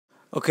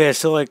Okay,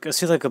 so like I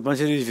see like a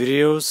bunch of these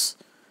videos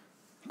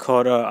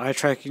called eye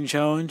tracking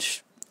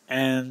challenge,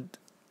 and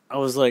I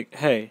was like,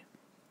 hey,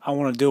 I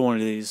want to do one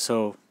of these,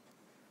 so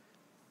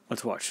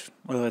let's watch.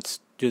 Well, let's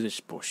do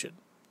this bullshit.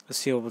 Let's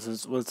see what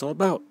it's all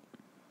about.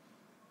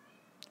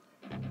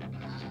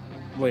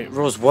 Wait,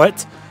 Rose,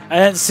 what? I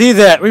didn't see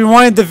that.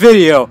 Rewind the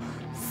video.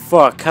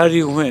 Fuck. How do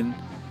you win?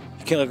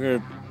 You can't look at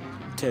her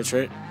tits,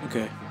 right?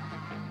 Okay.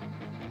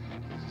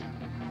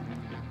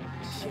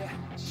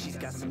 She's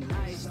got some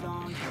nice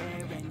long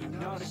hair, and you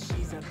know that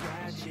she's a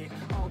bad chick.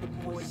 All the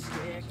boys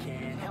stare,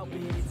 can't help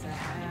it, it's a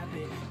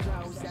habit.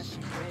 Clothes that she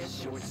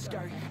wears, short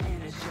skirt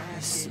and a jacket.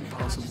 This is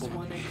impossible.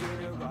 Wanna get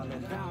her all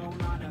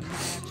alone on a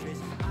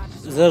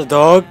mattress. Is that a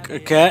dog? A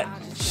cat?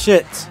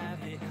 Shit.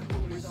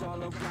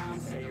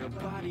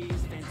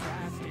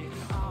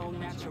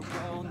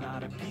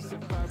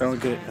 I don't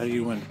get it. How do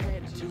you win?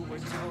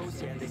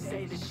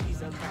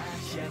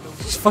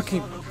 She's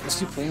fucking. What's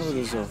she playing with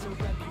herself?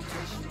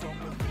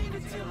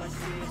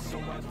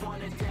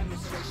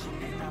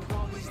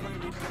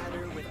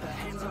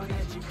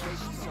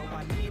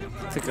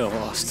 I think I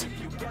lost.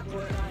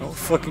 I don't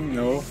fucking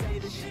know.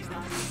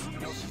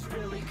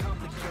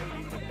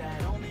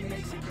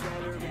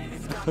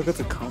 Look at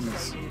the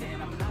comments.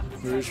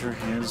 Where's her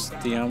hands?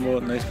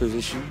 Diamo, nice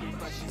position.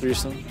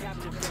 Threesome.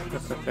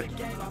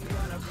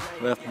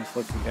 Left my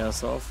fucking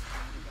ass off.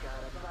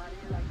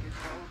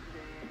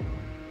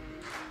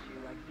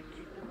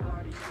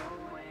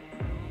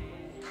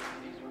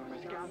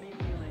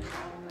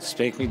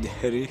 Spank me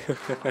daddy.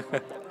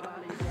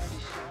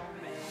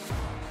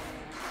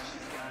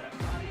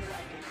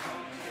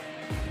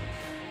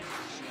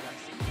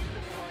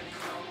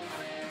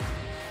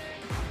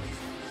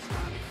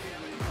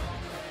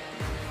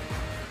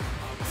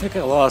 I think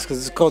I lost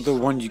because it's called the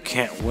one you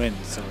can't win,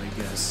 so I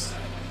guess.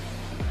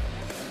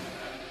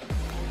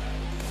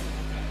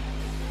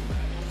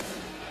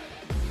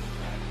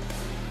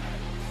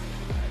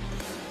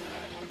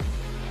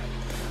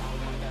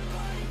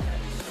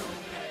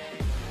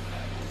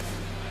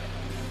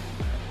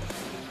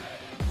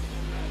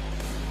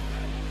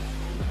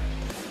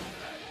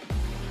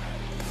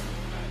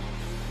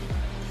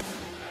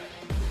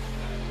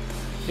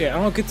 Yeah, I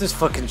don't get this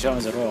fucking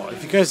challenge at all.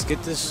 If you guys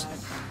get this,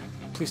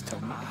 please tell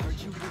me.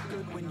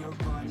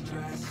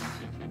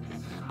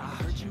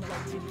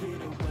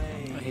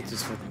 I hate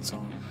this fucking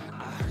song.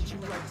 I heard you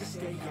like to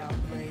stay out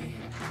late.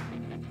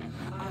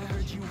 I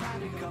heard you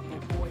had a couple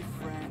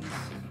boyfriends.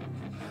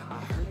 I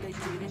heard they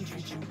didn't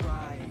treat you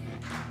right.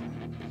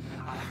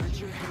 I heard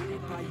you're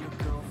hated by your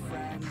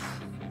girlfriends,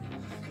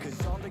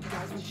 'cause all the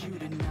guys want you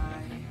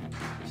tonight.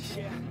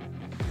 Yeah,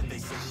 they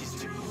say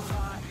she's too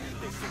hot,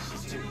 they say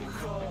she's too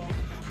cold.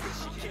 Where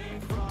she came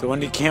from, The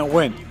one you can't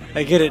win.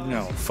 I get it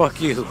now.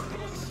 Fuck you.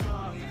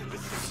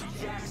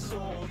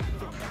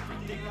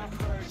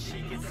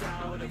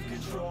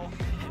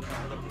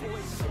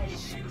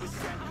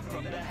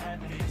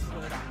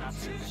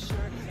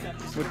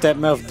 What that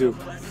mouth do?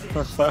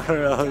 For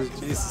 $500,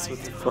 Jesus, what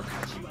the fuck?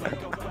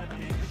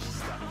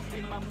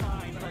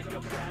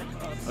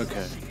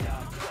 Okay.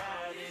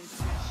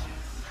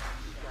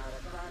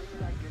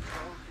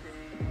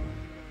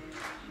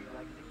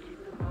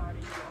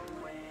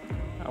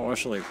 I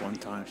watched her like one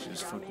time, she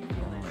was fucking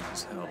annoying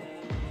as hell.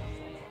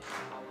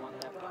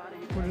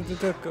 Where did the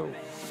duck go?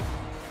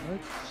 What?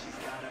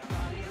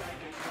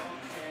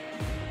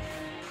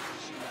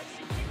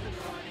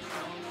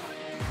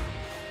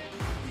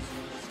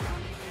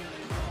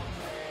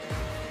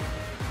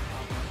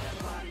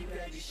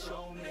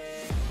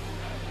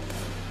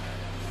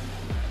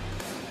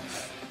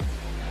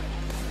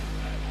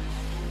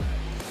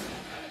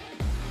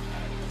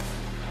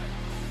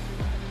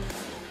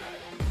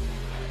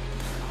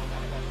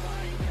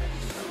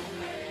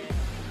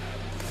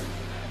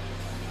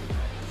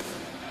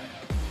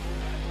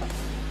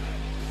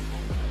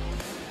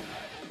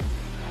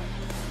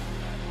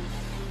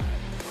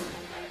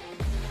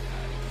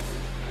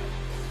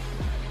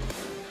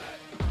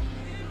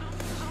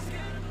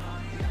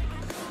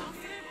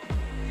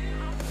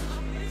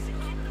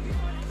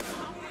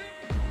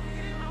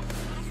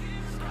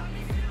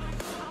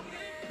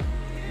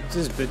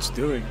 What's this bitch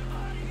doing?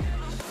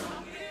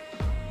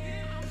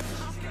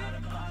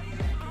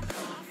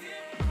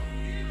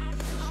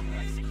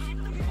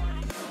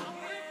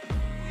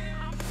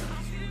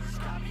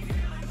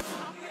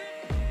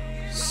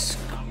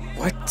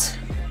 What?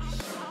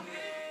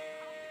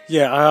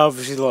 Yeah, I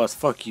obviously lost.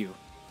 Fuck you.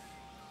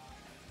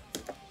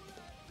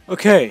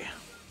 Okay.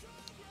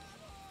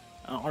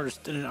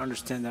 Didn't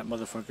understand that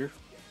motherfucker.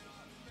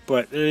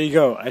 But there you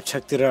go. I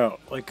checked it out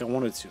like I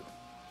wanted to.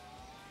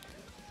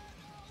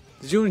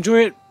 Did you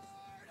enjoy it?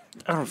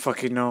 I don't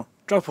fucking know.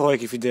 Drop a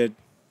like if you did.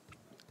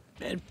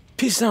 And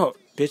peace out,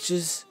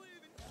 bitches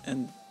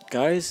and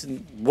guys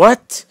and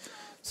what?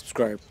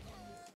 Subscribe.